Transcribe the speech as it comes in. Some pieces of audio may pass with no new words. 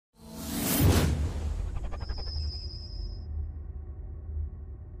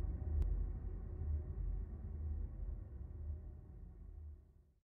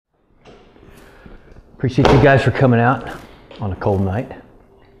Appreciate you guys for coming out on a cold night.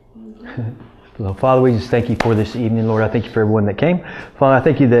 So, Father, we just thank you for this evening, Lord. I thank you for everyone that came. Father, I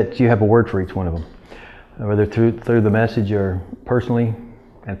thank you that you have a word for each one of them, whether through the message or personally.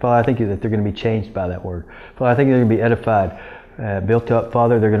 And Father, I thank you that they're going to be changed by that word. Father, I think they're going to be edified, built up.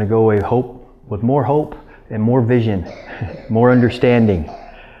 Father, they're going to go away with more hope and more vision, more understanding.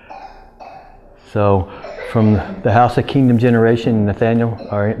 So, from the House of Kingdom Generation, Nathaniel,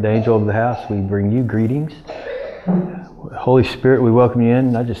 the angel of the house, we bring you greetings. Holy Spirit, we welcome you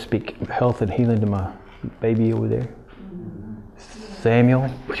in. I just speak health and healing to my baby over there. Samuel.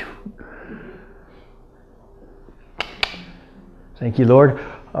 Thank you, Lord.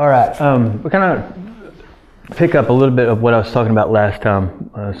 All right, we're kind of pick up a little bit of what I was talking about last time.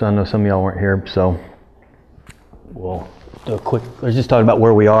 So I know some of y'all weren't here, so we'll do a quick. Let's just talk about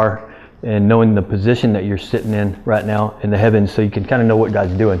where we are and knowing the position that you're sitting in right now in the heavens, so you can kind of know what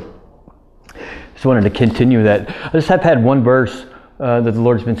God's doing. Just wanted to continue that. I just have had one verse that the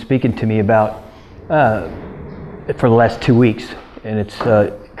Lord's been speaking to me about for the last 2 weeks, and it's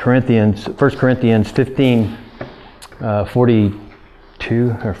 1 Corinthians 15,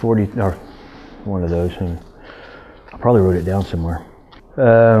 42 or 40, or one of those. And I probably wrote it down somewhere.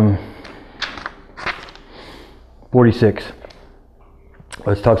 46.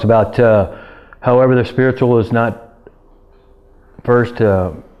 It talks about, however, the spiritual is not first,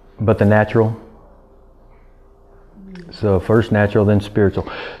 but the natural. So first natural, then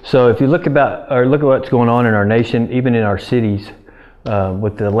spiritual. So if you look at what's going on in our nation, even in our cities,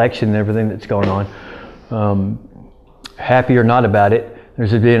 with the election and everything that's going on, happy or not about it,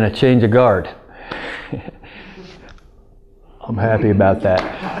 there's been a change of guard. I'm happy about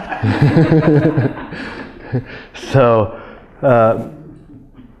that. So,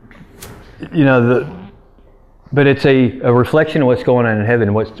 but it's a reflection of what's going on in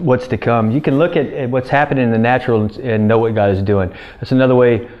heaven, what's to come. You can look at what's happening in the natural and know what God is doing. That's another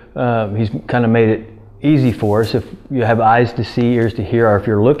way He's kind of made it easy for us. If you have eyes to see, ears to hear, or if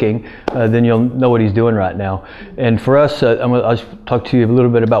you're looking, then you'll know what He's doing right now. And for us, I'll talk to you a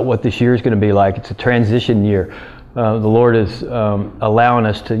little bit about what this year is going to be like. It's a transition year. The Lord is allowing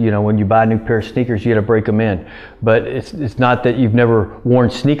us to, when you buy a new pair of sneakers, you got to break them in. But it's not that you've never worn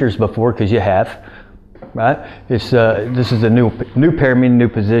sneakers before, because you have, right? This is a new pair, meaning new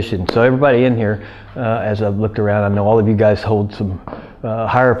position. So everybody in here, as I've looked around, I know all of you guys hold some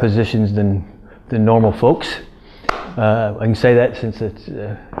higher positions than normal folks. I can say that since it's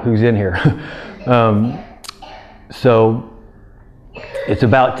who's in here. So it's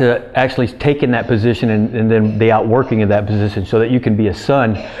about actually taking that position and then the outworking of that position, so that you can be a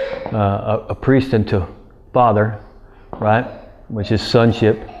son, a priest unto Father, right? Which is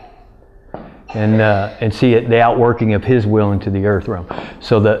sonship, and see the outworking of His will into the earth realm.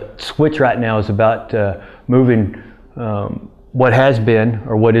 So the switch right now is about moving what has been,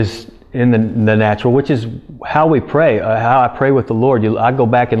 or what is in the natural, which is how we pray, how I pray with the Lord. I go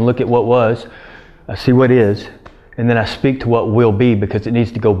back and look at what was, I see what is, and then I speak to what will be, because it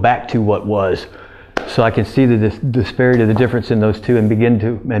needs to go back to what was. So I can see the disparity, the difference in those two, and begin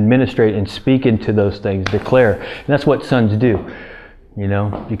to administrate and speak into those things, declare. And that's what sons do.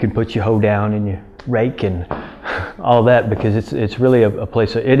 You can put your hoe down and you rake and all that, because it's really a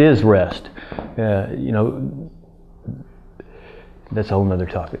place, it is rest. That's a whole nother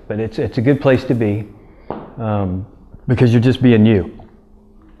topic, but it's a good place to be, because you're just being you.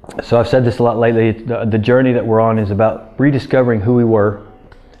 So I've said this a lot lately. The journey that we're on is about rediscovering who we were,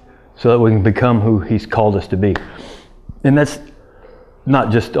 so that we can become who He's called us to be. And that's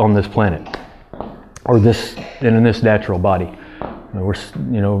not just on this planet, or in this natural body. We're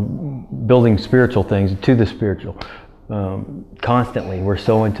building spiritual things to the spiritual. Constantly, we're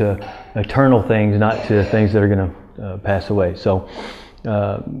sowing to eternal things, not to things that are going to pass away. So,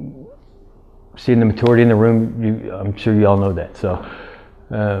 seeing the maturity in the room, I'm sure you all know that. So,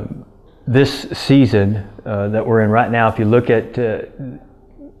 this season that we're in right now, if you look at the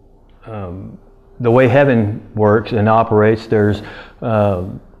way heaven works and operates, there's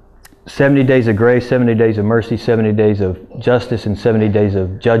 70 days of grace, 70 days of mercy, 70 days of justice, and 70 days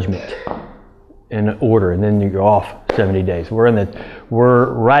of judgment in order, and then you're off 70 days.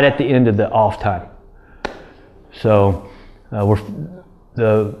 We're right at the end of the off time. So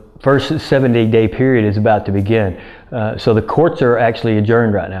the first 70-day period is about to begin. So the courts are actually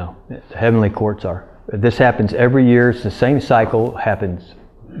adjourned right now. The heavenly courts are. This happens every year. It's the same cycle happens.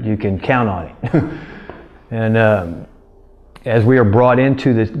 You can count on it. And as we are brought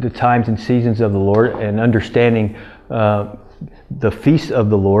into the times and seasons of the Lord, and understanding the feast of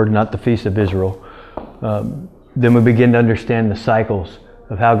the Lord, not the feast of Israel, then we begin to understand the cycles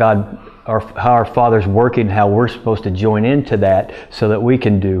of how how our Father's working, how we're supposed to join into that so that we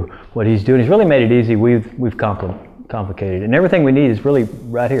can do what He's doing. He's really made it easy. We've complicated it. And everything we need is really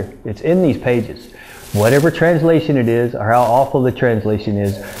right here. It's in these pages. Whatever translation it is, or how awful the translation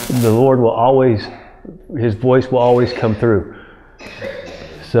is, the Lord will always, His voice will always come through.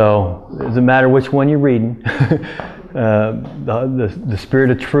 So it doesn't matter which one you're reading. The Spirit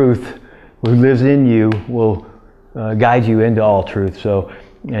of truth who lives in you will guide you into all truth. So,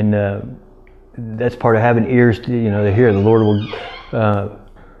 and that's part of having ears to, to hear. The Lord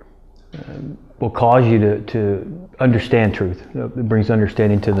will cause you to understand truth. It brings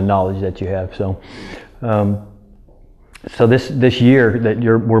understanding to the knowledge that you have. So, so this year that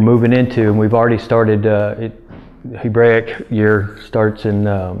we're moving into, and we've already started. Hebraic year starts in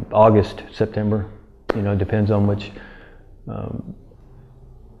August, September. Depends on which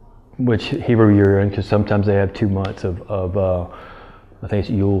Hebrew you're in, because sometimes they have 2 months of I think it's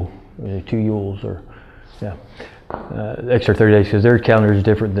Yule, 2 Yules, or extra 30 days, because their calendar is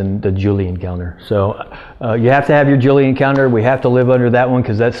different than the Julian calendar. So you have to have your Julian calendar. We have to live under that one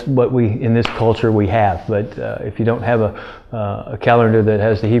because that's what in this culture we have. But if you don't have a calendar that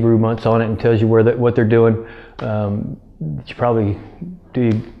has the Hebrew months on it and tells you what they're doing, you probably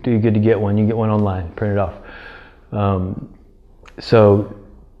do good to get one. You can get one online, print it off. So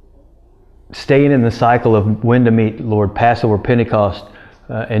staying in the cycle of when to meet Lord, Passover, Pentecost,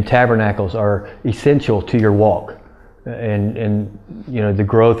 and Tabernacles are essential to your walk and the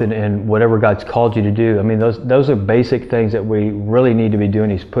growth and whatever God's called you to do. I mean, those are basic things that we really need to be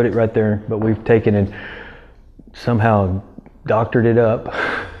doing. He's put it right there, but we've taken and somehow doctored it up.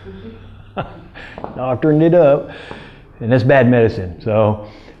 Doctoring it up, and that's bad medicine. So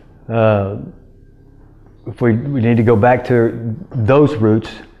if we need to go back to those roots,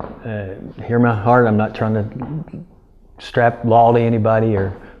 hear my heart. I'm not trying to strap law to anybody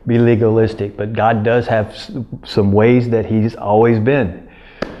or be legalistic, but God does have some ways that He's always been.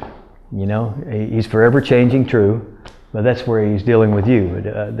 He's forever changing, true, but that's where He's dealing with you.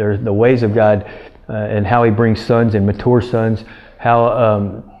 There's the ways of God and how He brings sons and mature sons,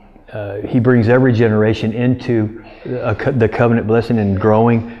 how He brings every generation into the covenant blessing and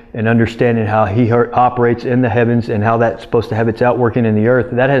growing and understanding how He operates in the heavens and how that's supposed to have its outworking in the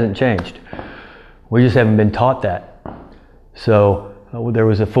earth. That hasn't changed. We just haven't been taught that. So there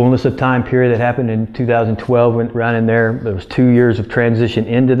was a fullness of time period that happened in 2012, went around in there. There was 2 years of transition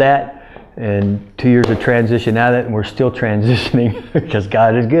into that and 2 years of transition out of it, and we're still transitioning because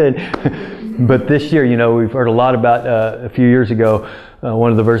God is good. But this year, we've heard a lot about a few years ago. One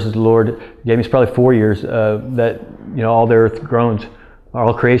of the verses the Lord gave me, it's probably 4 years, that all the earth groans,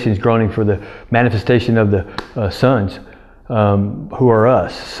 all creation is groaning for the manifestation of the sons, who are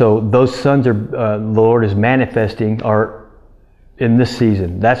us. So those sons are the Lord is manifesting are in this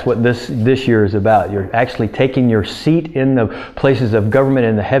season. That's what this year is about. You're actually taking your seat in the places of government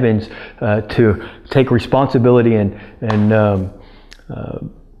in the heavens to take responsibility and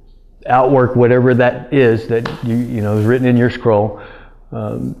outwork whatever that is that is written in your scroll.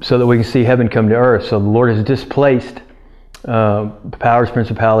 So that we can see heaven come to earth. So the Lord has displaced powers,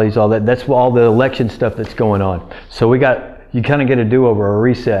 principalities, all that. That's all the election stuff that's going on. So you kind of get a do-over, a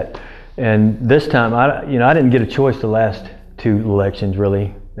reset. And this time, I didn't get a choice the last 2 elections,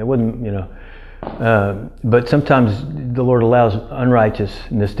 really. It wasn't, but sometimes the Lord allows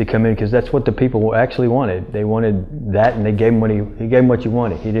unrighteousness to come in because that's what the people actually wanted. They wanted that, and He gave them He gave them what you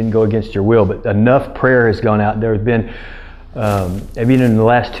wanted. He didn't go against your will. But enough prayer has gone out. There has been even in the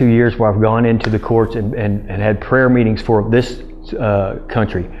last 2 years where I've gone into the courts and had prayer meetings for this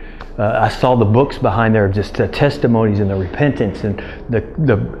country. I saw the books behind there, just the testimonies and the repentance and the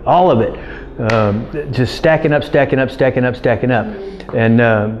all of it, just stacking up.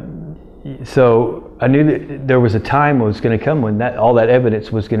 And so I knew that there was a time was going to come when all that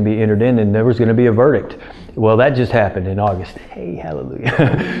evidence was going to be entered in, and there was going to be a verdict. Well, that just happened in August. Hey,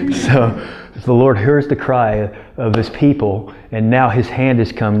 hallelujah! So the Lord hears the cry of His people, and now His hand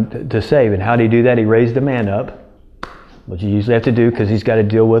has come to save. And how did He do that? He raised a man up, which you usually have to do because He's got to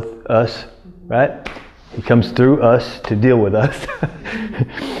deal with us, right? He comes through us to deal with us.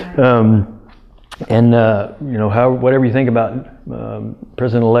 Whatever you think about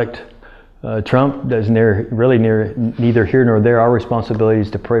President-elect Trump, doesn't really neither here nor there. Our responsibility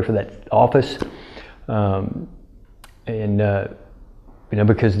is to pray for that office,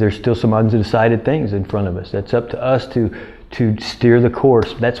 because there's still some undecided things in front of us. That's up to us to steer the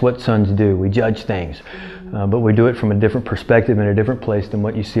course. That's what sons do. We judge things. But we do it from a different perspective in a different place than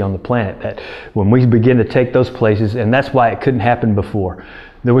what you see on the planet. That when we begin to take those places, and that's why it couldn't happen before.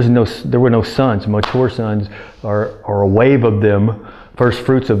 There were no sons, mature sons, or a wave of them first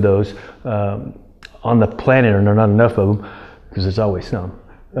fruits of those on the planet, and there are not enough of them, because there's always some,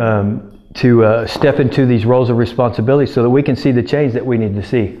 to step into these roles of responsibility so that we can see the change that we need to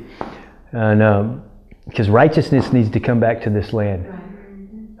see. And because righteousness needs to come back to this land.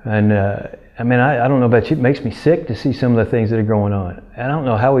 And I don't know about you, it makes me sick to see some of the things that are going on. I don't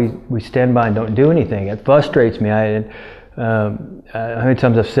know how we stand by and don't do anything. It frustrates me. How many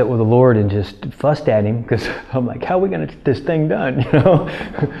times I've sat with the Lord and just fussed at Him, because I'm like, how are we going to get this thing done?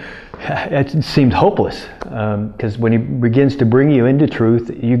 It seemed hopeless, because when He begins to bring you into truth,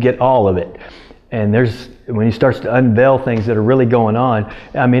 you get all of it. And when He starts to unveil things that are really going on,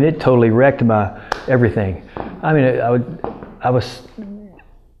 it totally wrecked my everything. I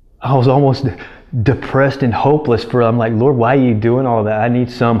was almost depressed and hopeless I'm like, Lord, why are you doing all that? I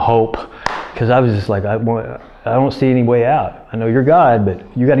need some hope. Because I was just like, I don't see any way out. I know you're God, but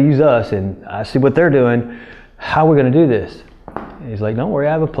you got to use us, and I see what they're doing. How are we going to do this? And He's like, don't worry,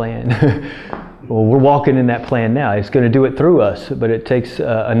 I have a plan. Well, we're walking in that plan now. It's going to do it through us, but it takes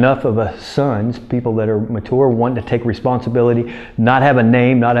enough of us sons, people that are mature, wanting to take responsibility, not have a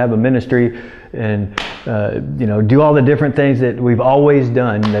name, not have a ministry, and do all the different things that we've always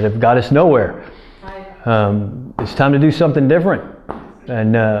done that have got us nowhere. It's time to do something different.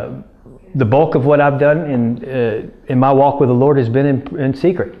 And the bulk of what I've done in my walk with the Lord has been in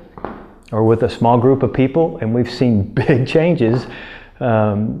secret, or with a small group of people, and we've seen big changes.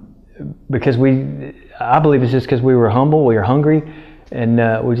 Because I believe it's just because we were humble, we were hungry, and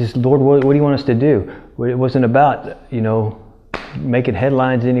we just, Lord, what do you want us to do? It wasn't about, making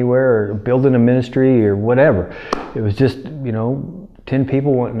headlines anywhere or building a ministry or whatever. It was just, 10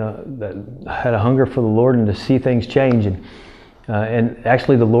 people that had a hunger for the Lord and to see things change. And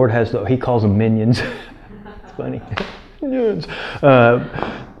actually the Lord He calls them minions. It's funny. Minions.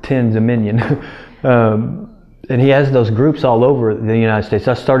 Ten's a minion. And He has those groups all over the United States.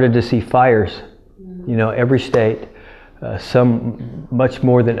 I started to see fires, every state, some much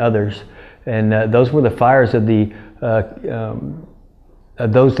more than others. And those were the fires of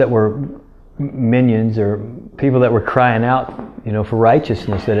those that were minions, or people that were crying out, for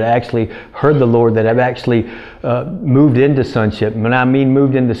righteousness, that had actually heard the Lord, that have actually moved into sonship. When I mean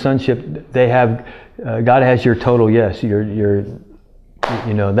moved into sonship, they have, God has your total yes.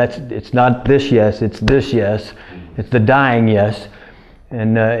 It's not this yes, it's this yes. It's the dying yes.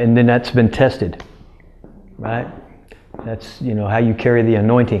 And then that's been tested, right? That's, how you carry the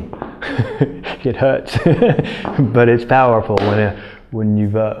anointing. It hurts, but it's powerful when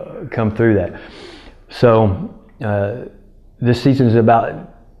you've come through that. So this season is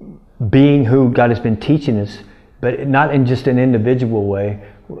about being who God has been teaching us, but not in just an individual way,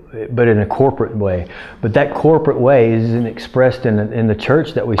 but in a corporate way. But that corporate way isn't expressed in the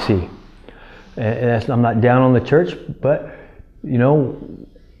church that we see. And I'm not down on the church, but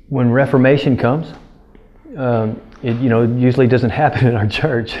when Reformation comes, it usually doesn't happen in our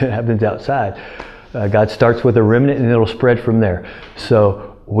church. It happens outside. God starts with a remnant, and it'll spread from there.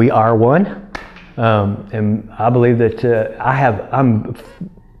 So we are one, and I believe that I'm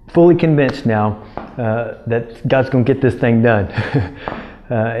fully convinced now that God's going to get this thing done.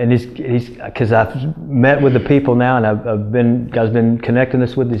 And he's because I've met with the people now, and God's been connecting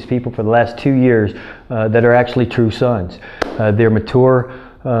us with these people for the last 2 years that are actually true sons. They're mature,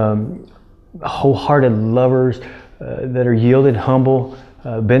 wholehearted lovers that are yielded, humble,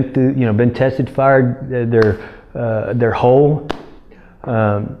 been tested, fired. They're whole.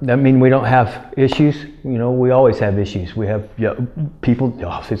 That means we don't have issues. We always have issues. We have people.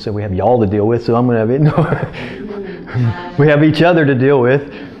 So we have y'all to deal with. So I'm going to have it. We have each other to deal with,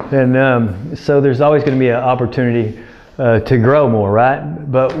 and so there's always going to be an opportunity to grow more, right?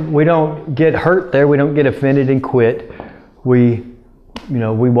 But we don't get hurt there. We don't get offended and quit. We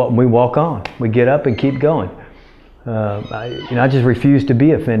walk on. We get up and keep going. I just refuse to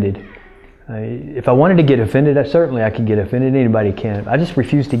be offended. If I wanted to get offended, I could get offended. Anybody can. I just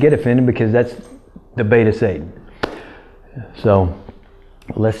refuse to get offended because that's the bait of Satan. So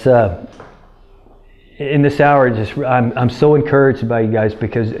let's. In this hour, I'm so encouraged by you guys,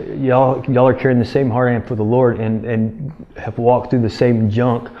 because y'all are carrying the same heart I am for the Lord, and have walked through the same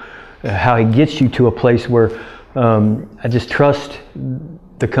junk. How He gets you to a place where I just trust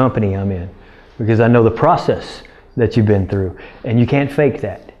the company I'm in, because I know the process that you've been through, and you can't fake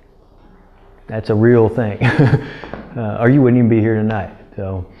that. That's a real thing, or you wouldn't even be here tonight.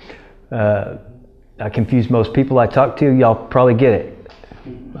 So I confuse most people I talk to. Y'all probably get it.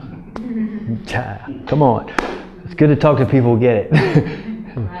 Come on, it's good to talk to people who get it.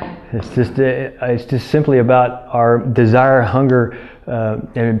 It's just simply about our desire, hunger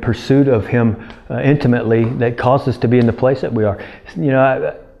and in pursuit of Him intimately that caused us to be in the place that we are.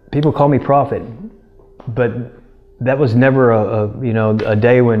 People call me prophet, but that was never a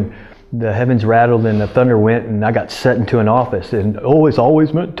day when the heavens rattled and the thunder went and I got set into an office and it's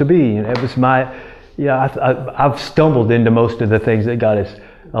always meant to be. And it was I've stumbled into most of the things that God has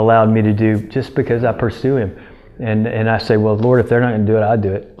allowed me to do just because I pursue Him. And I say, well, Lord, if they're not going to do it, I'll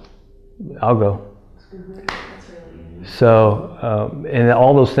do it. I'll go. So, and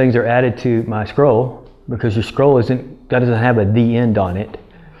all those things are added to my scroll because your scroll God doesn't have a the end on it.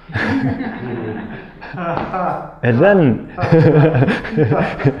 And then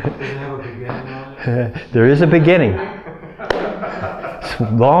there is a beginning.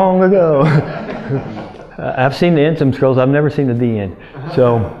 Long ago. I've seen the end some scrolls. I've never seen the end.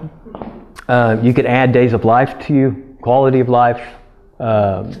 So you can add days of life to you, quality of life.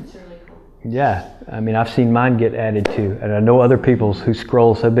 Yeah, I mean, I've seen mine get added to, and I know other people's whose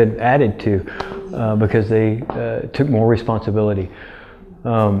scrolls have been added to because they took more responsibility.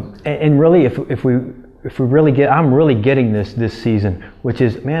 And really, if we really get, I'm really getting this season, which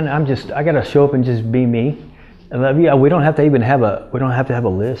is, man, I got to show up and just be me. And we don't have to even have a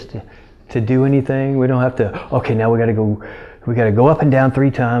list to do anything. We don't have to. Okay, now we got to go up and down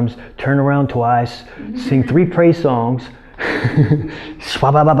 3 times, turn around twice, sing 3 praise songs.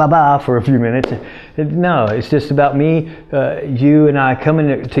 For a few minutes. No, it's just about me, you and I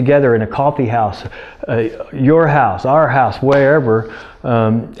coming together in a coffee house, your house, our house, wherever,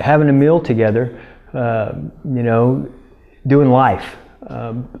 having a meal together, doing life.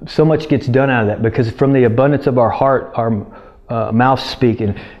 So much gets done out of that because from the abundance of our heart, our mouths speak,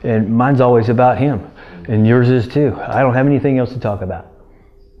 and mine's always about Him, and yours is too. I don't have anything else to talk about.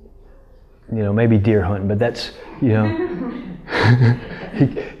 Maybe deer hunting, but that's,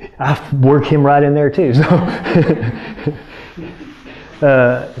 I work Him right in there too. So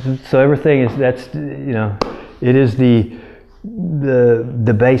everything is, it is the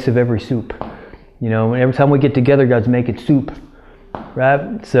base of every soup. Every time we get together, God's making soup,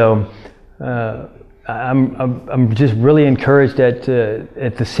 right? So I'm just really encouraged at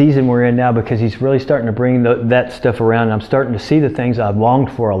the season we're in now because He's really starting to bring that stuff around. I'm starting to see the things I've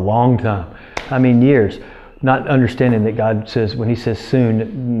longed for a long time. I mean, years. Not understanding that God says, when He says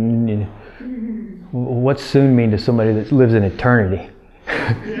soon, what's soon mean to somebody that lives in eternity?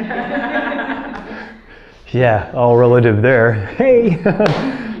 Yeah, all relative there. Hey!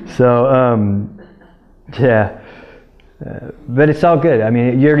 So, yeah. But it's all good. I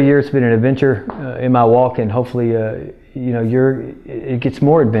mean, year to year, it's been an adventure in my walk, and hopefully, it gets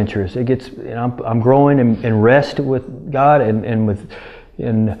more adventurous. It gets, I'm growing in rest with God and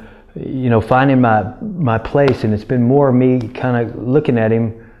finding my place, and it's been more of me kind of looking at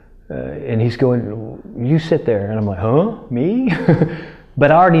Him, and He's going, you sit there, and I'm like, huh, me?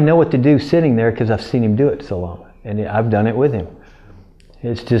 But I already know what to do sitting there because I've seen Him do it so long, and I've done it with Him.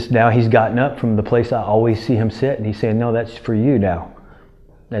 It's just now He's gotten up from the place I always see Him sit, and He's saying, no, that's for you now.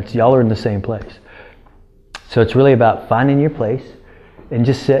 Y'all are in the same place. So it's really about finding your place and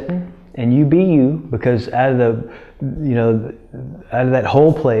just sitting, and you be you, because out of that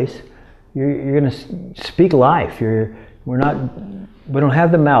whole place, you're going to speak life. We don't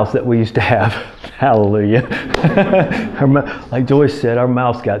have the mouths that we used to have. Hallelujah. Like Joyce said, our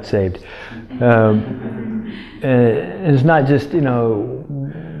mouths got saved. And it's not just,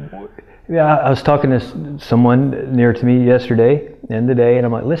 I was talking to someone near to me yesterday and today, and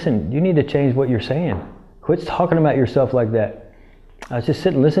I'm like, listen, you need to change what you're saying. Quit talking about yourself like that. I was just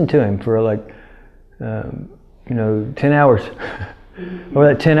sitting and listening to him for 10 hours. Over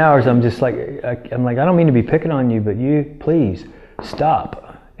that 10 hours, I'm just like, I don't mean to be picking on you, but you, please, stop.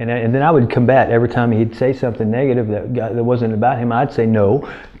 And then I would combat every time he'd say something negative that wasn't about him. I'd say no,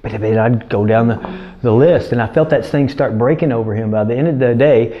 but then I'd go down the list. And I felt that thing start breaking over him. By the end of the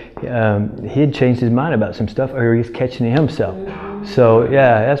day, he had changed his mind about some stuff, or he's catching himself. So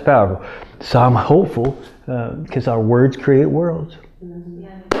yeah, that's powerful. So I'm hopeful, because our words create worlds.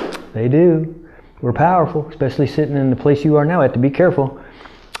 They do. We're powerful, especially sitting in the place you are now. I have to be careful.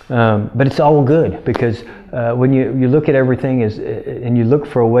 But it's all good, because when you look at everything and you look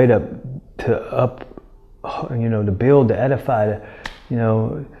for a way to build, to edify,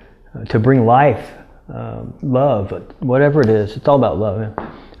 to bring life, love, whatever it is, it's all about love.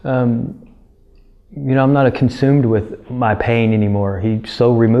 I'm not consumed with my pain anymore. He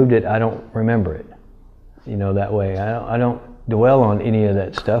so removed it, I don't remember it, that way. I don't dwell on any of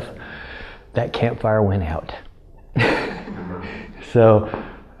that stuff. That campfire went out. So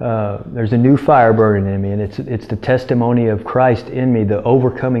there's a new fire burning in me, and it's the testimony of Christ in me, the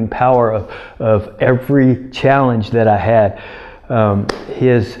overcoming power of every challenge that I had. He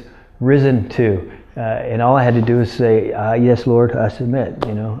is risen too. And all I had to do is say, yes, Lord, I submit,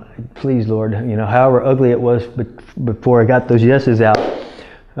 please, Lord, however ugly it was before I got those yeses out,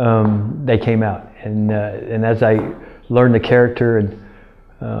 they came out. And as I learned the character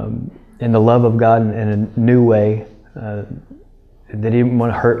and the love of God in a new way, they didn't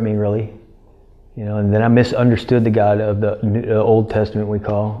want to hurt me really, and then I misunderstood the God of the Old Testament we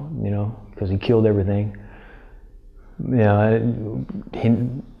call, because he killed everything.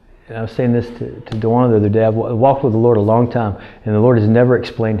 I was saying this to Dewana the other day. I've walked with the Lord a long time, and the Lord has never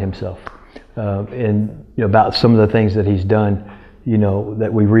explained himself about some of the things that he's done,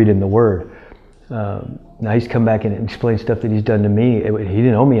 that we read in the Word. Now he's come back and explained stuff that he's done to me. He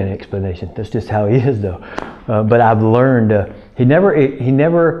didn't owe me any explanation. That's just how he is, though. But I've learned he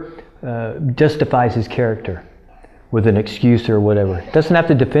never justifies his character with an excuse or whatever. Doesn't have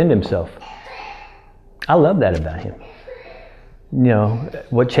to defend himself. I love that about him.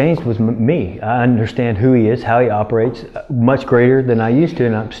 What changed was me. I understand who he is, how he operates, much greater than I used to,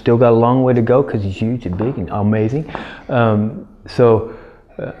 and I've still got a long way to go because he's huge and big and amazing.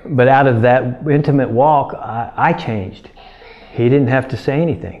 But out of that intimate walk, I changed. He didn't have to say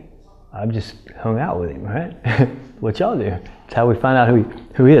anything. I just hung out with him, right? What y'all do. It's how we find out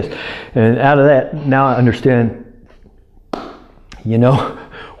who he is. And out of that, now I understand,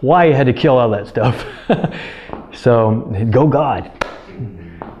 why he had to kill all that stuff. So, go God.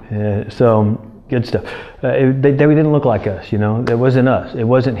 So, good stuff. They didn't look like us, It wasn't us. It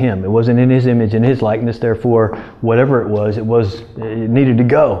wasn't him. It wasn't in his image and his likeness. Therefore, whatever it needed to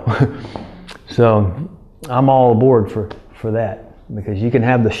go. So, I'm all aboard for that, because you can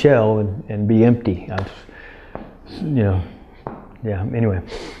have the shell and be empty. Anyway.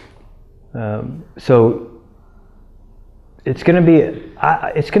 So, it's going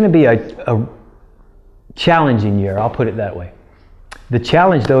to be a challenging year, I'll put it that way. The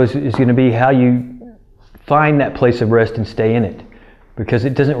challenge, though, is going to be how you find that place of rest and stay in it, because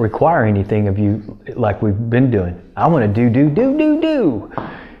it doesn't require anything of you like we've been doing. I want to do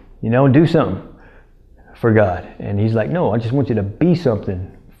something for God. And he's like, no, I just want you to be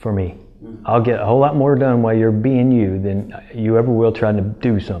something for me. I'll get a whole lot more done while you're being you than you ever will trying to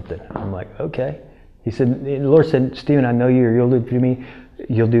do something. I'm like, okay. He said, the Lord said, Stephen, I know you, or you'll do to me.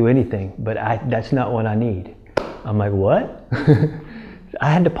 You'll do anything, but that's not what I need. I'm like, what? I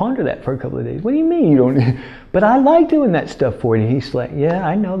had to ponder that for a couple of days. What do you mean you don't? But I like doing that stuff for you. He's like, yeah,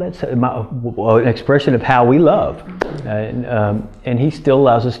 I know that's an expression of how we love. And he still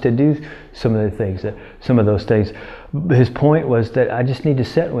allows us to do some of those things. His point was that I just need to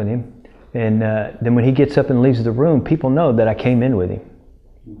sit with him. And then when he gets up and leaves the room, people know that I came in with him.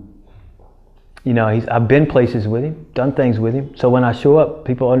 I've been places with him, done things with him. So when I show up,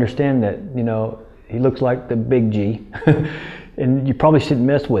 people understand that, he looks like the big G. And you probably shouldn't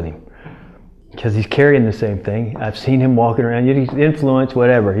mess with him, because he's carrying the same thing. I've seen him walking around. He's influence,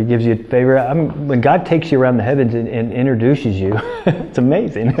 whatever. He gives you a favor. When God takes you around the heavens and introduces you, it's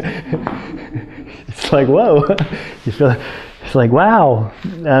amazing. It's like, whoa. You feel, it's like, wow.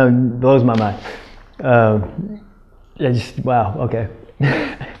 Blows my mind. Wow, okay.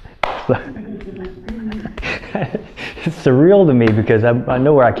 It's surreal to me, because I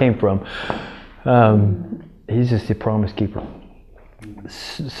know where I came from. He's just a promise keeper.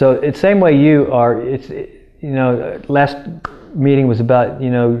 So it's the same way you are. Last meeting was about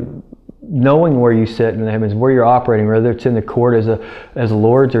knowing where you sit in the heavens, where you're operating, whether it's in the court as a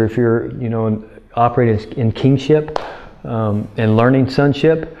Lord's, or if you're operating in kingship and learning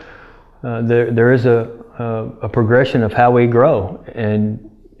sonship. There is a progression of how we grow, and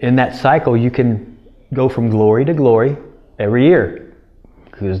in that cycle you can go from glory to glory every year,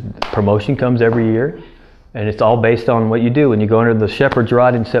 because promotion comes every year, and it's all based on what you do. When you go under the shepherd's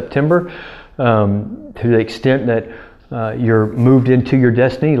rod in September, to the extent that you're moved into your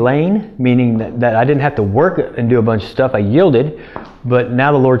destiny lane, meaning that I didn't have to work and do a bunch of stuff, I yielded, but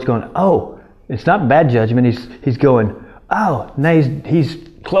now the Lord's going, oh, it's not bad judgment. He's going, oh, now he's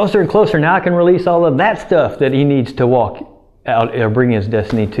closer and closer. Now I can release all of that stuff that he needs to walk out or bring his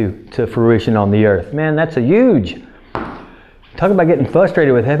destiny to fruition on the earth. Man, that's a huge. Talk about getting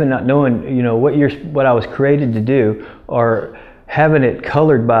frustrated with heaven, not knowing what I was created to do, or having it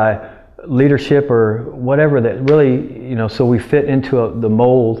colored by leadership or whatever that really so we fit into the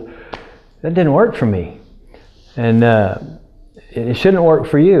mold. That didn't work for me, and it shouldn't work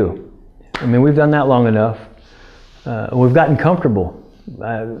for you. I mean, we've done that long enough. We've gotten comfortable.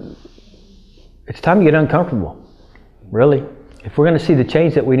 It's time to get uncomfortable. Really, if we're going to see the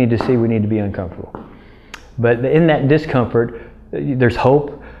change that we need to see, we need to be uncomfortable. But in that discomfort, there's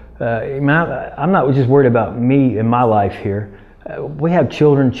hope. I'm not just worried about me and my life here. We have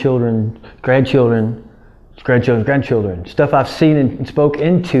children, grandchildren, grandchildren. Stuff I've seen and spoke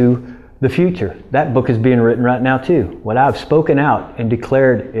into the future. That book is being written right now too. What I've spoken out and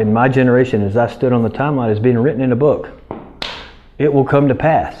declared in my generation as I stood on the timeline is being written in a book. It will come to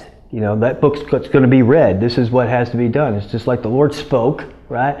pass. That book's going to be read. This is what has to be done. It's just like the Lord spoke,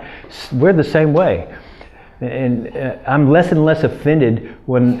 right? We're the same way. And I'm less and less offended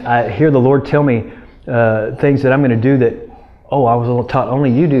when I hear the Lord tell me things that I'm going to do that, I was taught only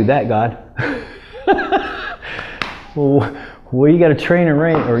you do that, God. Well, you got to train and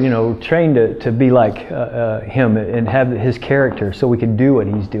rein, or train to be like Him and have His character, so we can do what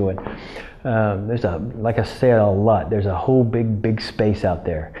He's doing. Like I say it a lot, there's a whole big space out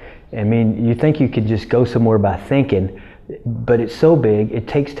there. I mean, you think you could just go somewhere by thinking, but it's so big, it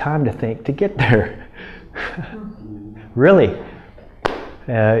takes time to think to get there. Really,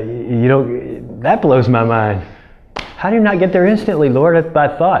 that blows my mind. How do you not get there instantly, Lord? That's by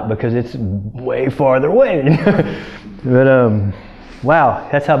thought, because it's way farther away. But wow,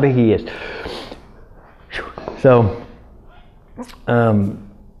 that's how big He is. So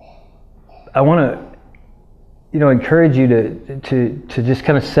I want to, encourage you to just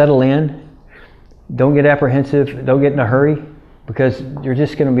kind of settle in. Don't get apprehensive. Don't get in a hurry, because you're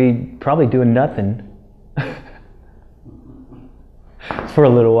just going to be probably doing nothing for a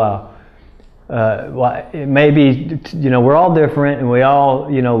little while. It may be, we're all different, and we all,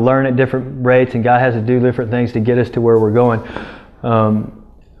 learn at different rates, and God has to do different things to get us to where we're going.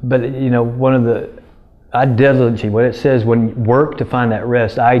 But I diligently, what it says, when work to find that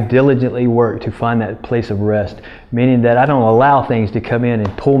rest, I diligently work to find that place of rest, meaning that I don't allow things to come in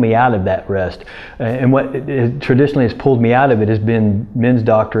and pull me out of that rest. And what it traditionally has pulled me out of it has been men's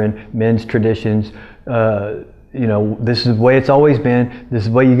doctrine, men's traditions. This is the way it's always been. This is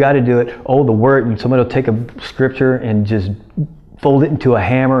the way you got to do it. Oh, the word, and somebody will take a scripture and just fold it into a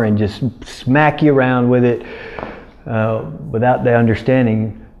hammer and just smack you around with it without the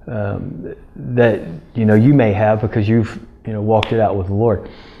understanding that you may have, because you've walked it out with the Lord.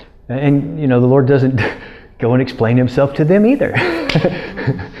 And the Lord doesn't go and explain Himself to them either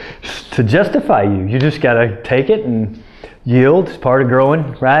to justify you. You just got to take it and yield. It's part of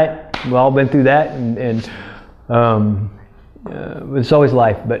growing, right? We've all been through that, and it's always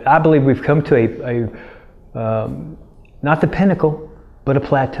life. But I believe we've come to a not the pinnacle, but a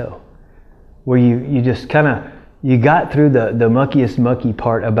plateau where you just kind of, you got through the mucky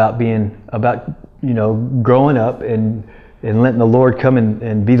part about growing up and letting the Lord come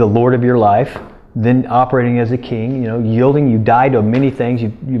and be the Lord of your life, then operating as a king, yielding. You die to many things.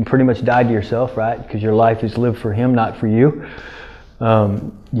 You pretty much died to yourself, right? Because your life is lived for Him, not for you.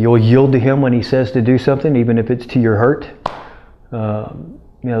 You'll yield to Him when He says to do something, even if it's to your hurt.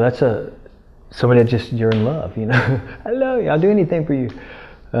 That's somebody that just, you're in love. I love you. I'll do anything for you.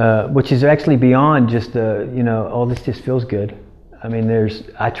 Which is actually beyond just this just feels good. I mean,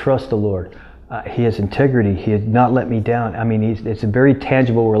 I trust the Lord. He has integrity. He has not let me down. I mean, it's a very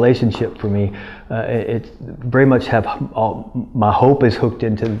tangible relationship for me. It's very much my hope is hooked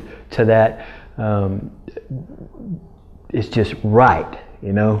into that. It's just right,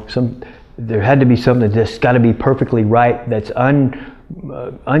 there had to be something that's got to be perfectly right. That's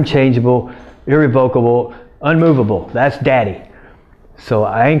unchangeable, irrevocable, unmovable. That's Daddy. So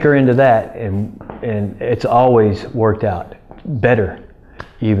I anchor into that, and it's always worked out better,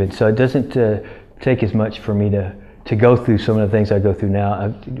 even. So it doesn't take as much for me to go through some of the things I go through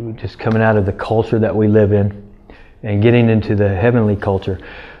now. Just coming out of the culture that we live in and getting into the heavenly culture.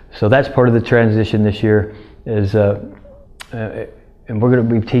 So that's part of the transition this year. And we're going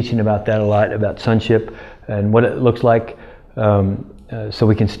to be teaching about that a lot, about sonship and what it looks like, so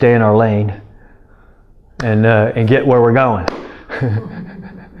we can stay in our lane and get where we're going.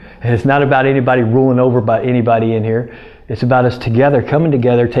 And it's not about anybody ruling over by anybody in here. It's about us together, coming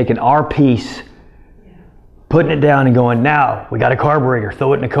together, taking our piece, putting it down and going, now we got a carburetor,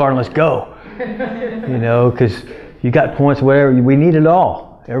 throw it in the car and let's go. Because you got points where we need it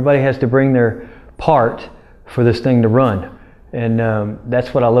all. Everybody has to bring their part for this thing to run. And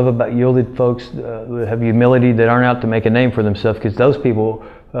that's what I love about yielded folks who have humility, that aren't out to make a name for themselves, because those people,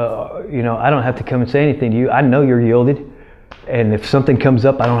 I don't have to come and say anything to you. I know you're yielded. And if something comes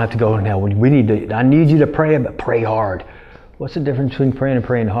up, I don't have to go, now I need you to pray, but pray hard. What's the difference between praying and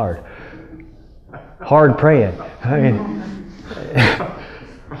praying hard? Hard praying.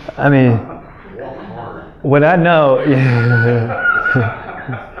 I mean, when I know,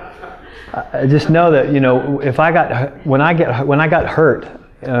 I just know that, if when I got hurt,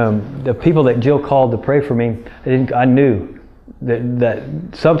 the people that Jill called to pray for me, I knew that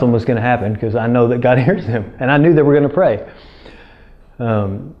something was going to happen, because I know that God hears them, and I knew they were going to pray.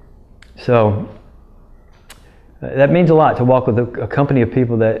 So that means a lot to walk with a company of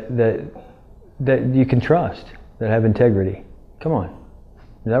people that you can trust, that have integrity. Come on,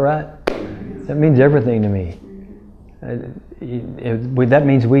 is that right? That means everything to me. That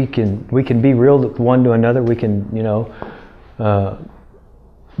means we can be real one to another. We can,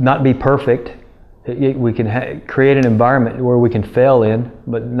 not be perfect. We can create an environment where we can fail in,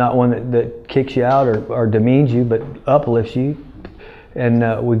 but not one that kicks you out or demeans you, but uplifts you, and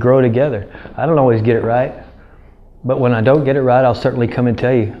we grow together. I don't always get it right, but when I don't get it right, I'll certainly come and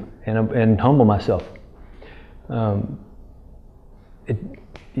tell you and humble myself.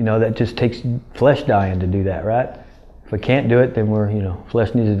 That just takes flesh dying to do that, right? If I can't do it, then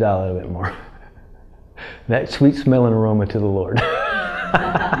flesh needs to die a little bit more. That sweet smelling aroma to the Lord.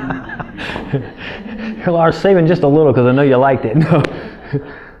 I was saving just a little because I know you liked it.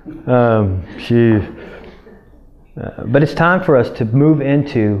 But it's time for us to move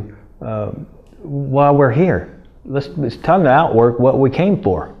into while we're here. It's time to outwork what we came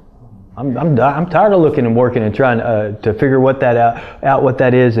for. I'm tired of looking and working and trying to figure what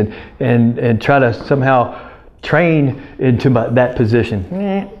that is and try to somehow train into that position.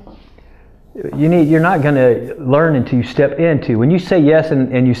 You're not going to learn until you step into. When you say yes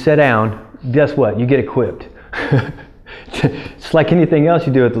and you sit down, guess what? You get equipped. It's like anything else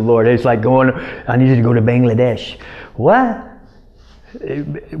you do with the Lord. It's like I need you to go to Bangladesh. What?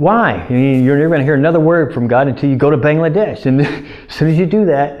 Why? You're never going to hear another word from God until you go to Bangladesh. And as soon as you do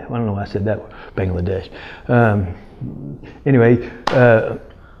that, I don't know why I said that, Bangladesh.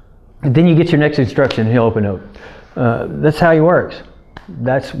 Then you get your next instruction and He'll open up. That's how He works.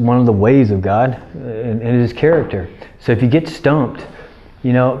 That's one of the ways of God and His character. So if you get stumped,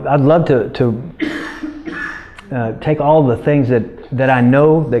 I'd love to take all the things that I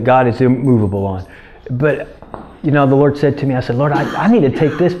know that God is immovable on. But, the Lord said to me, I said, Lord, I need to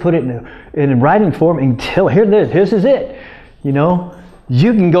take this, put it in writing form and tell, this is it. You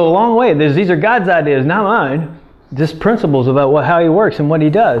can go a long way. These are God's ideas, not mine. Just principles about how He works and what He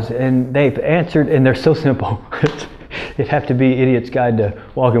does. And they've answered, and they're so simple. It'd have to be Idiot's Guide to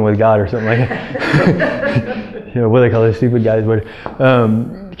Walking with God or something like that. What do they call those stupid guys?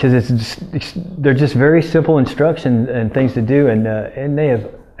 Because they're just very simple instructions and things to do, and they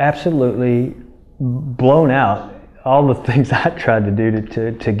have absolutely blown out all the things I tried to do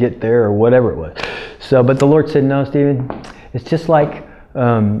to get there or whatever it was. So, but the Lord said, no, Stephen, it's just like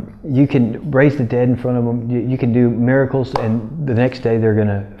you can raise the dead in front of them. You can do miracles, and the next day they're going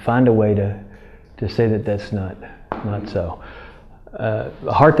to find a way to say that that's not so. A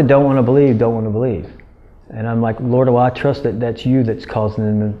heart that don't want to believe. And I'm like, Lord, well, I trust that that's you that's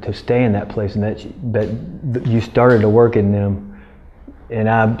causing them to stay in that place, and that you started to work in them, and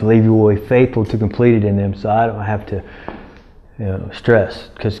I believe you will be faithful to complete it in them, so I don't have to stress,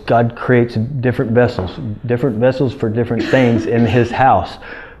 because God creates different vessels for different things in His house,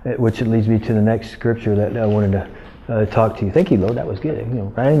 which leads me to the next scripture that I wanted to talk to you. Thank you, Lord, that was good.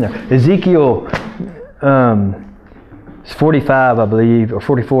 Right in there. Ezekiel 45, I believe, or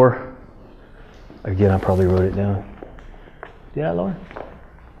 44. Again, I probably wrote it down. Did I, Lord?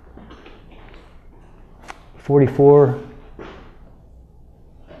 44,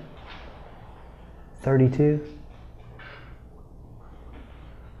 32.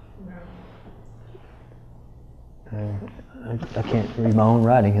 I can't read my own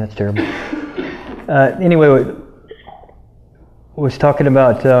writing. That's terrible. Anyway, was talking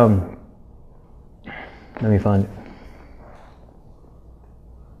about. Let me find it.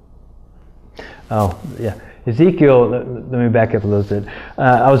 Oh, yeah. Ezekiel, let me back up a little bit.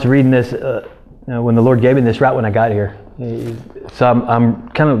 I was reading this when the Lord gave me this right when I got here. So I'm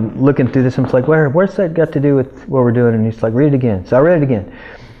kind of looking through this and it's like, where's that got to do with what we're doing? And He's like, read it again. So I read it again.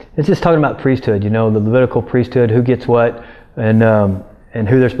 It's just talking about priesthood, the Levitical priesthood, who gets what, and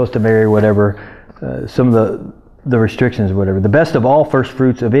who they're supposed to marry, whatever. Some of the restrictions, whatever. The best of all first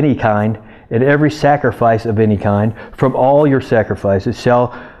fruits of any kind, and every sacrifice of any kind, from all your sacrifices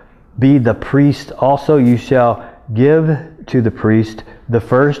shall be the priest. Also you shall give to the priest the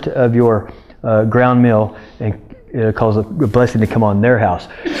first of your ground meal, and it calls a blessing to come on their house.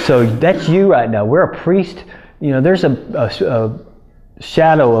 So that's you right now. We're a priest. There's a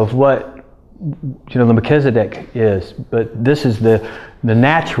shadow of what the Melchizedek is, but this is the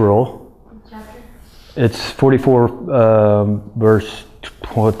natural. Chapter? It's 44 verse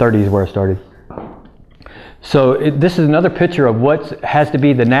 30 is where I started. So this is another picture of what has to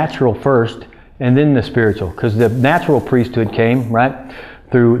be the natural first and then the spiritual, because the natural priesthood came, right,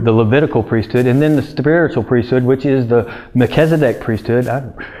 through the Levitical priesthood, and then the spiritual priesthood, which is the Melchizedek priesthood.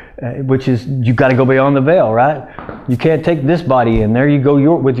 which is you got to go beyond the veil, right? You can't take this body in. There you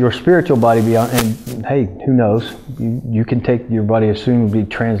go with your spiritual body beyond. And hey, who knows? You can take your body as soon as be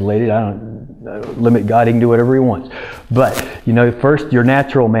translated. I don't limit God. He can do whatever he wants. But first your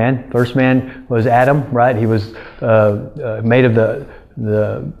natural man. First man was Adam, right? He was made of the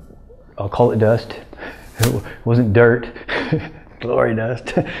I'll call it dust. It wasn't dirt. Glory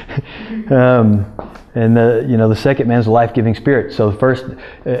dust. And the second man's a life-giving spirit. So the first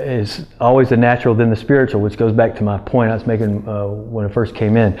is always the natural, then the spiritual, which goes back to my point I was making when I first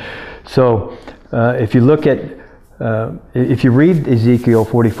came in. So if you look at, if you read Ezekiel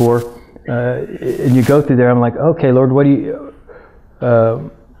 44, and you go through there, I'm like, okay, Lord, what are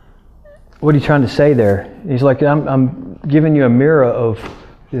you trying to say there? He's like, I'm giving you a mirror of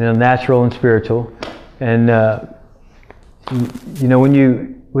natural and spiritual, and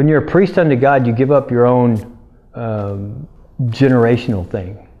when you're a priest unto God, you give up your own generational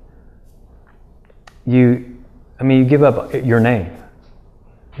thing. You give up your name.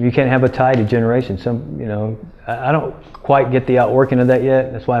 You can't have a tie to generation. I don't quite get the outworking of that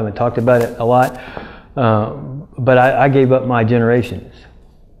yet. That's why I haven't talked about it a lot. But I gave up my generations,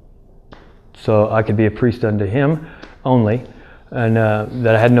 so I could be a priest unto Him only, and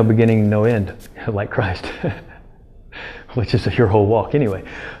that I had no beginning and no end, like Christ. Which is your whole walk anyway.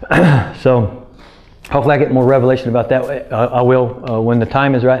 So hopefully I get more revelation about that. I will when the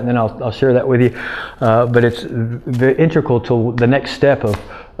time is right, and then I'll share that with you. But it's very integral to the next step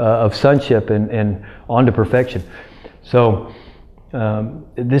of sonship and on to perfection. So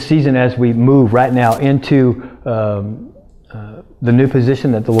this season, as we move right now into the new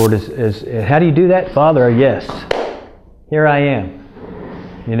position that the Lord is, how do you do that? Father, yes, here I am.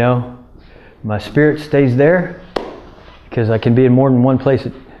 My spirit stays there, because I can be in more than one place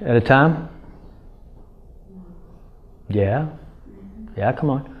at a time. Yeah, come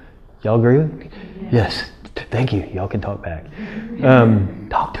on. Y'all agree with me? Yes. Thank you. Y'all can talk back.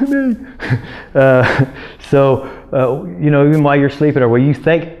 Talk to me. Even while you're sleeping, or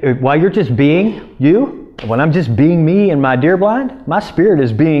while you're just being you, when I'm just being me and my deer blind, my spirit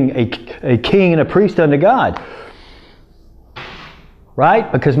is being a king and a priest unto God.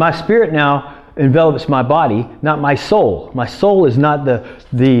 Right? Because my spirit now envelops my body, not my soul. My soul is not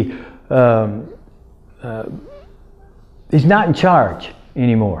he's not in charge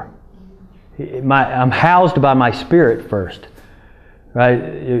anymore. I'm housed by my spirit first, right?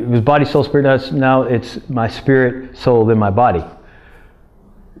 It was body, soul, spirit. Now it's my spirit, soul, then my body,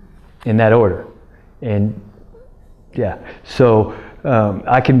 in that order. And so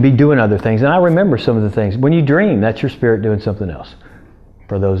I can be doing other things, and I remember some of the things. When you dream, that's your spirit doing something else.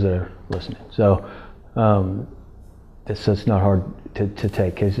 For those that are listening, so it's not hard to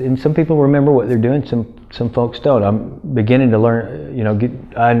take. And some people remember what they're doing. Some folks don't. I'm beginning to learn,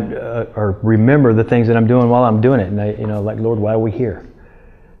 or remember the things that I'm doing while I'm doing it. And like, Lord, why are we here?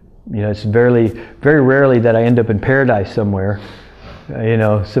 It's very, very rarely that I end up in paradise somewhere,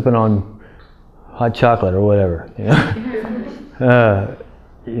 sipping on hot chocolate or whatever.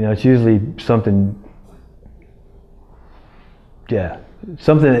 It's usually something.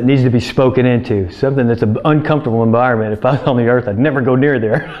 Something that needs to be spoken into, something that's an uncomfortable environment. If I was on the earth, I'd never go near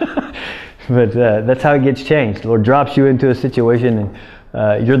there. But that's how it gets changed. The Lord drops you into a situation,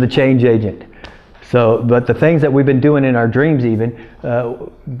 and you're the change agent. So, but the things that we've been doing in our dreams, even,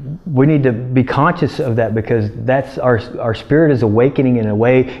 we need to be conscious of that, because that's our spirit is awakening in a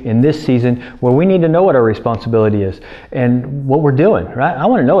way in this season where we need to know what our responsibility is and what we're doing. Right? I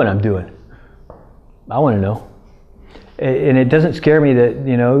want to know what I'm doing. I want to know. And it doesn't scare me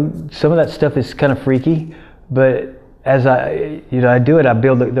that, some of that stuff is kind of freaky, but as I do it,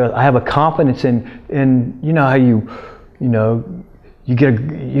 I have a confidence in how you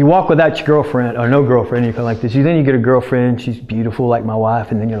walk without your girlfriend or no girlfriend, you kind of like this. Then you get a girlfriend, she's beautiful like my wife,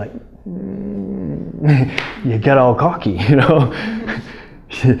 and then you're like, you get all cocky,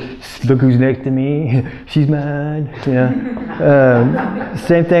 Look who's next to me. She's mine.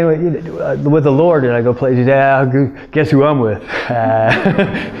 Same thing with the Lord. And I go places. Guess who I'm with?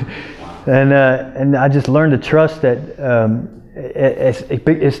 And I just learned to trust that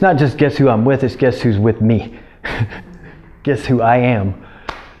it's not just guess who I'm with. It's guess who's with me. Guess who I am.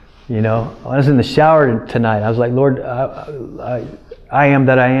 I was in the shower tonight. I was like, Lord, I am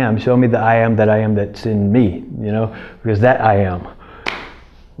that I am. Show me the I am that I am that's in me. Because that I am.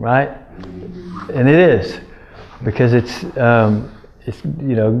 Right? And it is, because it's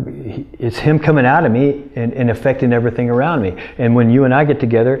Him coming out of me and affecting everything around me. And when you and I get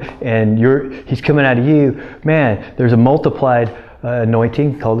together and He's coming out of you, man, there's a multiplied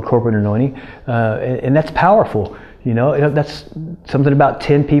anointing called the corporate anointing, and that's powerful. You know, that's something about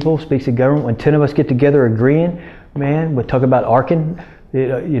 10 people speaks of government. When 10 of us get together agreeing, man, we talk about arcing,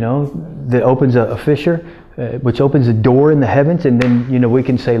 you know, that opens a fissure, which opens a door in the heavens, and then, you know, we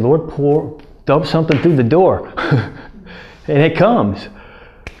can say, Lord, dump something through the door. And it comes.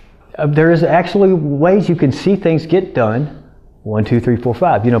 There is actually ways you can see things get done. 1, 2, 3, 4,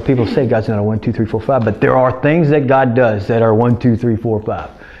 5. You know, people say God's not a 1, 2, 3, 4, 5, but there are things that God does that are 1, 2, 3, 4, 5.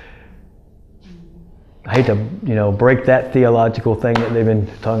 I hate to, you know, break that theological thing that they've been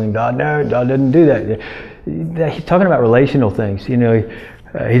talking. God, no, God doesn't do that. He's talking about relational things. You know,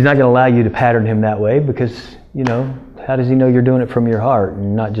 He's not going to allow you to pattern Him that way because, you know, how does He know you're doing it from your heart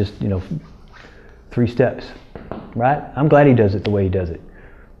and not just, you know, 3 steps, right? I'm glad He does it the way He does it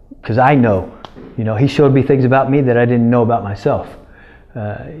because I know, you know, He showed me things about me that I didn't know about myself.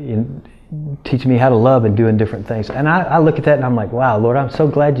 Teach me how to love and doing different things. And I look at that and I'm like, wow, Lord, I'm so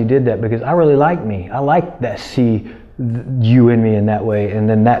glad you did that because I really like me. I like that, see you in me in that way, and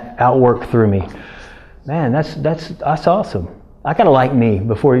then that outwork through me. Man, that's awesome. I gotta like me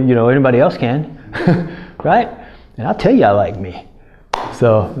before, you know, anybody else can, right? And I'll tell you I like me.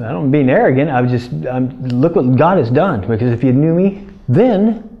 So I don't being arrogant. Look what God has done. Because if you knew me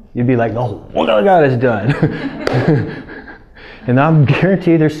then, you'd be like, oh, look what God has done. And I'm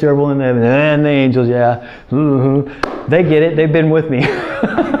guaranteed there's several in heaven. And the angels, yeah. They get it. They've been with me.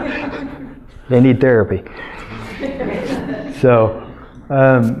 They need therapy. So,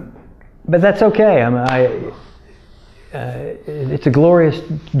 but that's okay. It's a glorious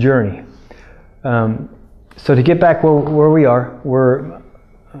journey. So to get back where we are,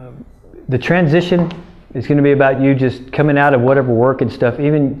 the transition is going to be about you just coming out of whatever work and stuff,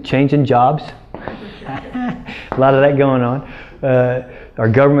 even changing jobs. A lot of that going on. Our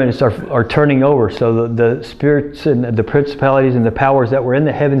governments are turning over, so the spirits and the principalities and the powers that were in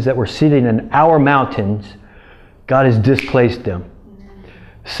the heavens that were sitting in our mountains, God has displaced them.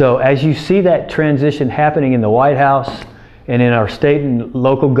 So as you see that transition happening in the White House and in our state and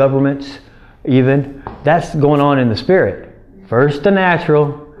local governments, even, that's going on in the spirit. First the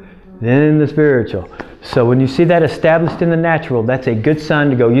natural, then the spiritual. So when you see that established in the natural, that's a good sign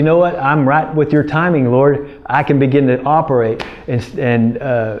to go, you know what, I'm right with your timing, Lord. I can begin to operate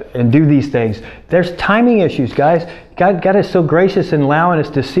and do these things. There's timing issues, guys. God is so gracious in allowing us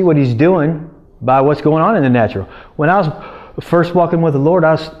to see what He's doing by what's going on in the natural. When I was first walking with the Lord,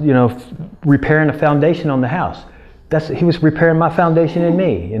 I was, you know, repairing a foundation on the house. He was repairing my foundation in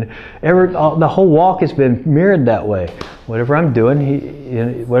me. And the whole walk has been mirrored that way. Whatever I'm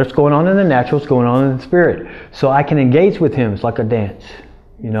doing, what's going on in the natural is going on in the spirit. So I can engage with Him. It's like a dance.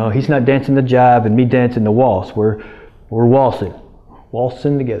 You know, He's not dancing the jive and me dancing the waltz. We're waltzing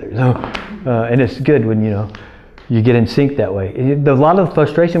together. So, and it's good when, you know, you get in sync that way. A lot of the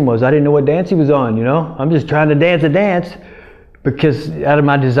frustration was I didn't know what dance He was on. You know, I'm just trying to dance a dance. Because out of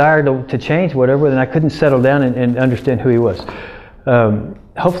my desire to change whatever, then I couldn't settle down and understand who He was.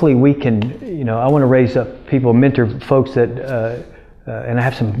 Hopefully we can, you know, I want to raise up people, mentor folks that, and I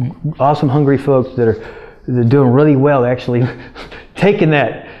have some awesome hungry folks that are doing really well actually taking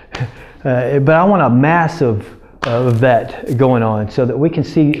that. But I want a mass of that going on so that we can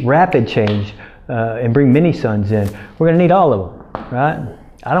see rapid change and bring many sons in. We're going to need all of them, right?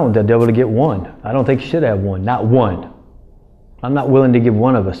 I don't want the devil to get one. I don't think you should have one, not one. I'm not willing to give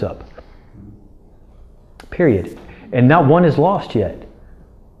one of us up. Period. And not one is lost yet.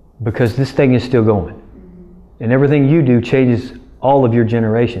 Because this thing is still going. And everything you do changes all of your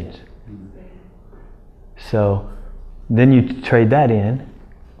generations. So then you trade that in.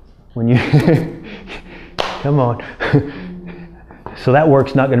 When you come on. So that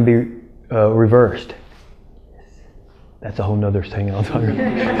work's not going to be reversed. That's a whole nother thing I'll talk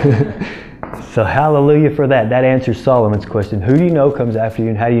about. So hallelujah for that. That answers Solomon's question. Who do you know comes after you,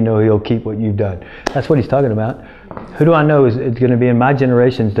 and how do you know he'll keep what you've done? That's what he's talking about. Who do I know is going to be in my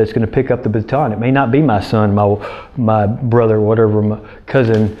generations that's going to pick up the baton? It may not be my son, my brother, whatever, my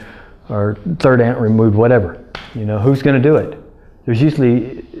cousin, or third aunt removed, whatever. You know, who's going to do it? There's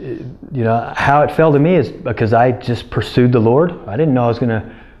usually, you know, how it fell to me is because I just pursued the Lord. I didn't know I was going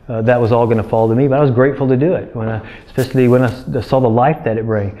to, that was all going to fall to me, but I was grateful to do it. Especially when I saw the life that it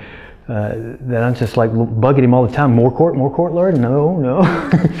bring. That I'm just like bugging him all the time. More court, Lord? No.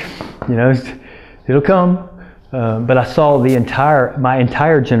 You know, it'll come. But I saw my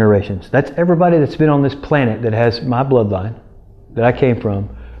entire generations. That's everybody that's been on this planet that has my bloodline that I came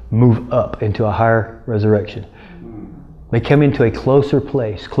from, move up into a higher resurrection. They come into a closer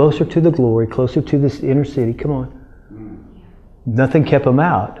place, closer to the glory, closer to this inner city. Come on. Nothing kept them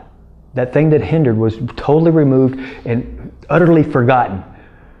out. That thing that hindered was totally removed and utterly forgotten.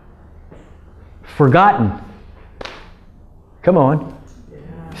 Forgotten. Come on.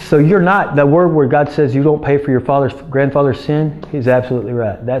 So you're not, the word where God says you don't pay for your grandfather's sin, he's absolutely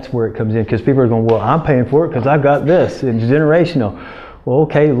right. That's where it comes in, because people are going, well, I'm paying for it because I've got this. It's generational. Well,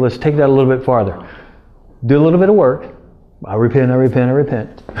 okay, let's take that a little bit farther. Do a little bit of work. I repent.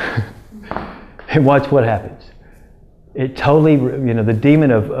 And watch what happens. It totally, the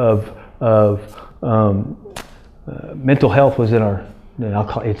demon of mental health was in our, I'll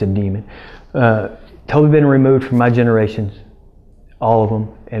call it's a demon. Totally been removed from my generations. All of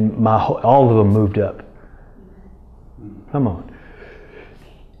them. And all of them moved up. Come on.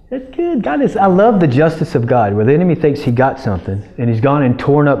 It's good. God is, I love the justice of God, where the enemy thinks he got something, and he's gone and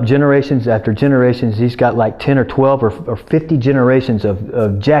torn up generations after generations. He's got like 10 or 12 or 50 generations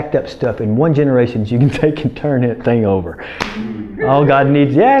of jacked up stuff. In one generation, you can take and turn that thing over. All God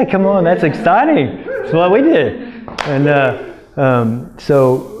needs, yeah, come on, that's exciting. That's what we did. And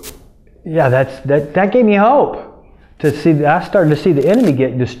so, yeah, that gave me hope. To see, I started to see the enemy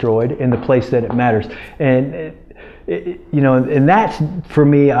get destroyed in the place that it matters, and and that's for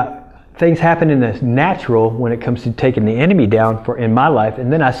me. Things happen in the natural when it comes to taking the enemy down in my life,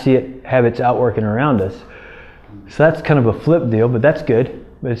 and then I see it have its outworking around us. So that's kind of a flip deal, but that's good.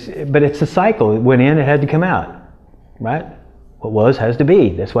 But it's a cycle. It went in, it had to come out, right? What was has to be.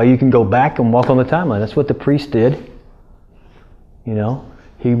 That's why you can go back and walk on the timeline. That's what the priest did.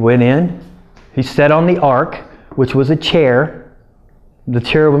 He went in, he sat on the ark, which was a chair. The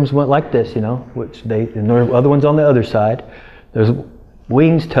cherubims went like this, which and there were other ones on the other side. There's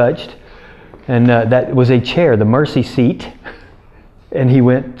wings touched, and that was a chair, the mercy seat. And he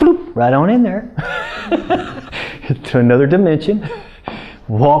went bloop, right on in there to another dimension,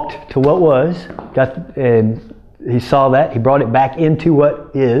 walked to what was, and he saw that. He brought it back into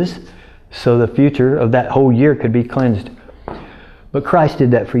what is, so the future of that whole year could be cleansed. But Christ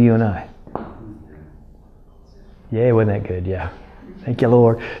did that for you and I. Yeah, wasn't that good? Yeah. Thank you,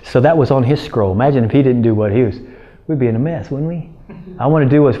 Lord. So that was on his scroll. Imagine if he didn't do what he was. We'd be in a mess, wouldn't we? I want to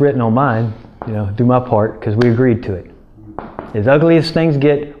do what's written on mine, do my part, because we agreed to it. As ugly as things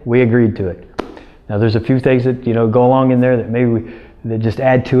get, we agreed to it. Now there's a few things that, go along in there that maybe that just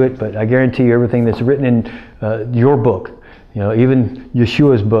add to it, but I guarantee you everything that's written in your book, even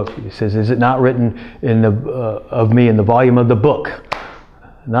Yeshua's book, he says, is it not written in of me in the volume of the book?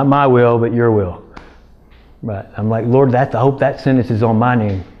 Not my will, but your will. Right. I'm like, Lord, I hope that sentence is on my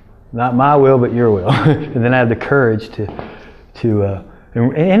name. Not my will, but your will. And then I have the courage to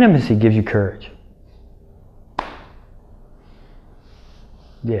and intimacy gives you courage.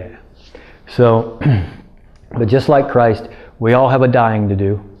 Yeah. So, but just like Christ, we all have a dying to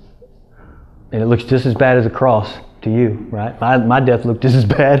do. And it looks just as bad as a cross to you, right? My death looked just as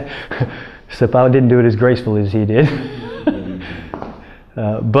bad, except I didn't do it as gracefully as he did.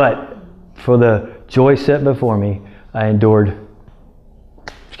 But for the joy set before me, I endured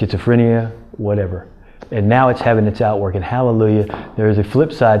schizophrenia, whatever. And now it's having its outwork. And hallelujah, there's a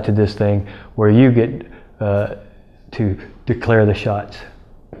flip side to this thing where you get to declare the shots.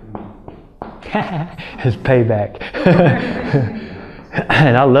 It's payback.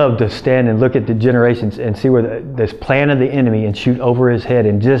 And I love to stand and look at the generations and see where this plan of the enemy and shoot over his head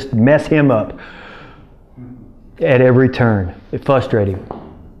and just mess him up at every turn. It frustrates him.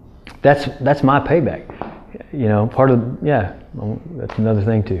 That's my payback. Part of, that's another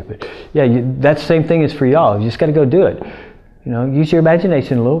thing too. But that same thing is for y'all. You just got to go do it. Use your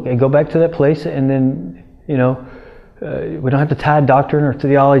imagination a little and go back to that place, and then, we don't have to tie doctrine or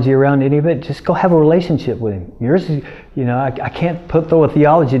theology around any of it. Just go have a relationship with him. Yours is, I can't throw a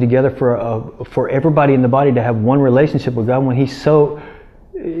theology together for everybody in the body to have one relationship with God when he's so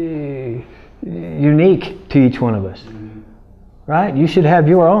unique to each one of us. Right? You should have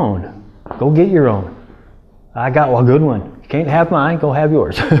your own. Go get your own. I got a good one. You can't have mine, go have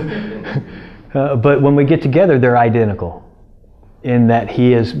yours. But when we get together, they're identical in that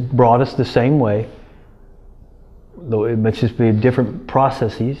he has brought us the same way. Though it must just be different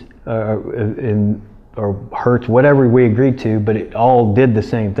processes or hurts, whatever we agreed to, but it all did the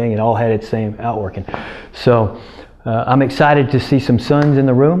same thing. It all had its same outworking. So I'm excited to see some sons in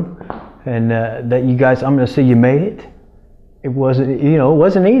the room, and that you guys, I'm going to see you made it. It wasn't, it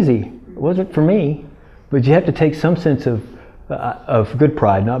wasn't easy. It wasn't for me, but you have to take some sense of good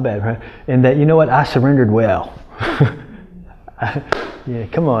pride, not bad, right? And that, I surrendered well. Yeah,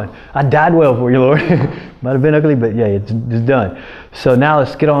 come on. I died well for you, Lord. Might have been ugly, but yeah, it's done. So now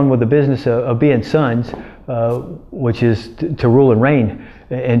let's get on with the business of being sons, which is to rule and reign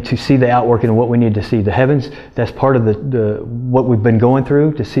and to see the outworking of what we need to see. The heavens, that's part of the what we've been going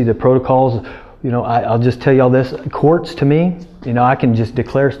through, to see the protocols I'll just tell you all this. Courts to me, I can just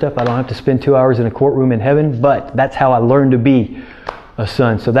declare stuff. I don't have to spend 2 hours in a courtroom in heaven, but that's how I learned to be a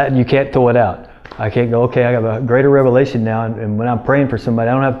son. So that you can't throw it out. I can't go, okay, I have a greater revelation now, and when I'm praying for somebody,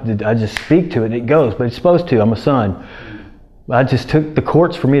 I don't have to, I just speak to it, it goes, but it's supposed to. I'm a son. I just took the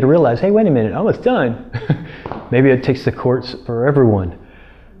courts for me to realize, hey, wait a minute, I'm a son. Maybe it takes the courts for everyone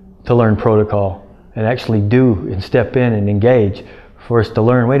to learn protocol and actually do and step in and engage for us to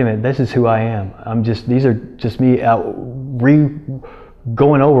learn, wait a minute, this is who I am. These are just me out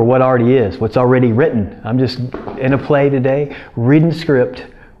going over what already is, what's already written. I'm just in a play today, reading script,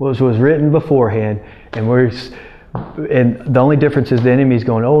 what was written beforehand, and the only difference is the enemy's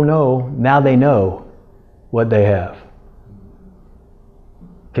going, oh no, now they know what they have.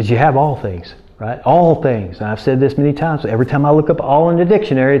 Because you have all things, right? All things. And I've said this many times. Every time I look up all in the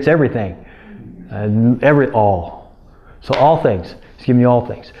dictionary, it's everything. All. So all things. He's giving you all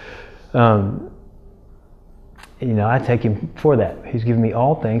things. I take him for that. He's giving me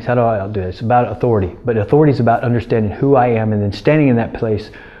all things. How do I do it? It's about authority. But authority is about understanding who I am and then standing in that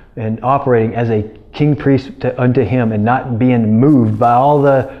place and operating as a king priest unto him and not being moved by all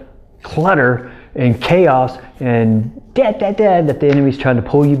the clutter and chaos and that the enemy's trying to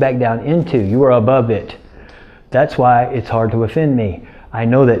pull you back down into. You are above it. That's why it's hard to offend me. I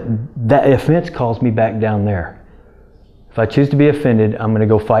know that offense calls me back down there. If I choose to be offended, I'm going to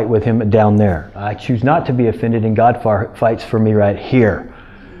go fight with him down there. I choose not to be offended, and God fights for me right here.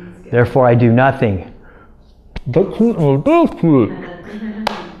 Therefore, I do nothing but keep me busy.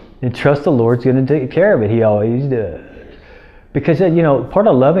 And trust the Lord's going to take care of it. He always does. Because, part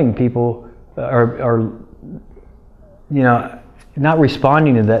of loving people are not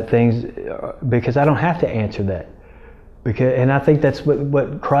responding to that things because I don't have to answer that. And I think that's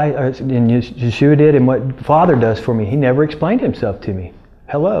what Christ and Yeshua did and what Father does for me. He never explained himself to me.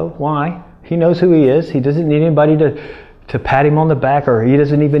 Hello, why? He knows who he is. He doesn't need anybody to pat him on the back, or he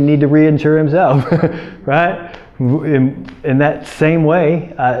doesn't even need to reinsure himself, right? In that same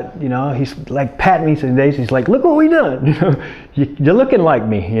way, he's like patting me some days. He's like, look what we done. You're looking like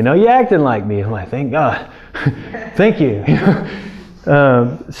me. You're acting like me. I'm like, thank God. Thank you.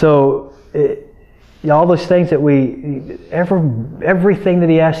 All those things that everything that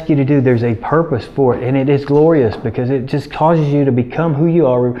he asks you to do, there's a purpose for it, and it is glorious because it just causes you to become who you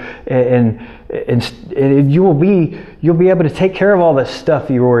are, and you'll be able to take care of all the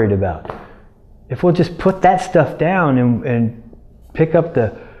stuff you're worried about. If we'll just put that stuff down and pick up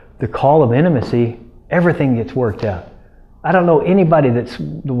the call of intimacy, everything gets worked out. I don't know anybody that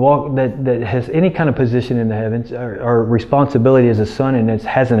has any kind of position in the heavens or responsibility as a son and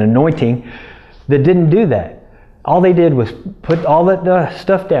has an anointing that didn't do that. All they did was put all that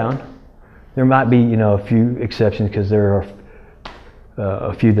stuff down. There might be, a few exceptions because there are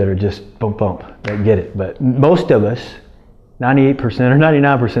a few that are just bump that get it. But most of us, 98% or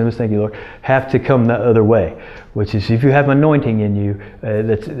 99% of us, thank you Lord, have to come the other way, which is if you have anointing in you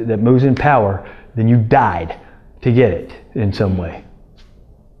that moves in power, then you died to get it in some way.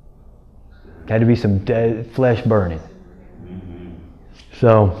 Had to be some flesh burning.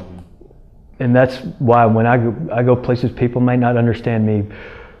 So, and that's why when I go places, people may not understand me,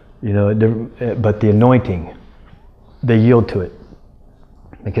 but the anointing, they yield to it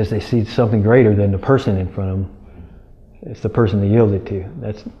because they see something greater than the person in front of them. It's the person they yield it to.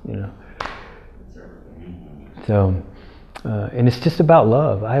 That's, So, and it's just about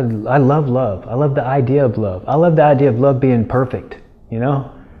love. I love love. I love the idea of love. I love the idea of love being perfect,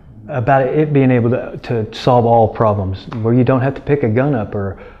 about it being able to solve all problems, where you don't have to pick a gun up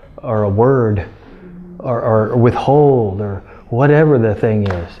or a word or withhold or whatever the thing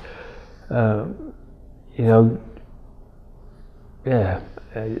is. I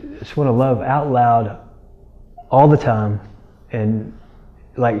just want to love out loud all the time and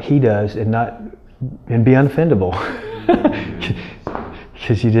like he does and be unoffendable.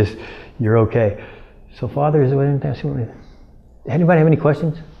 Because you're okay. So Father, is there anything else you want me to... Anybody have any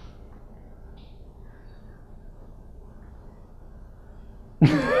questions?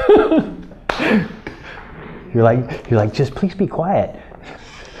 You're like, just please be quiet.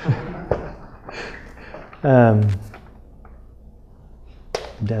 That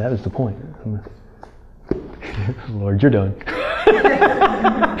was the point. Lord, you're done.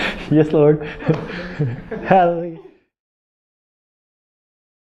 Yes, Lord. Hallelujah.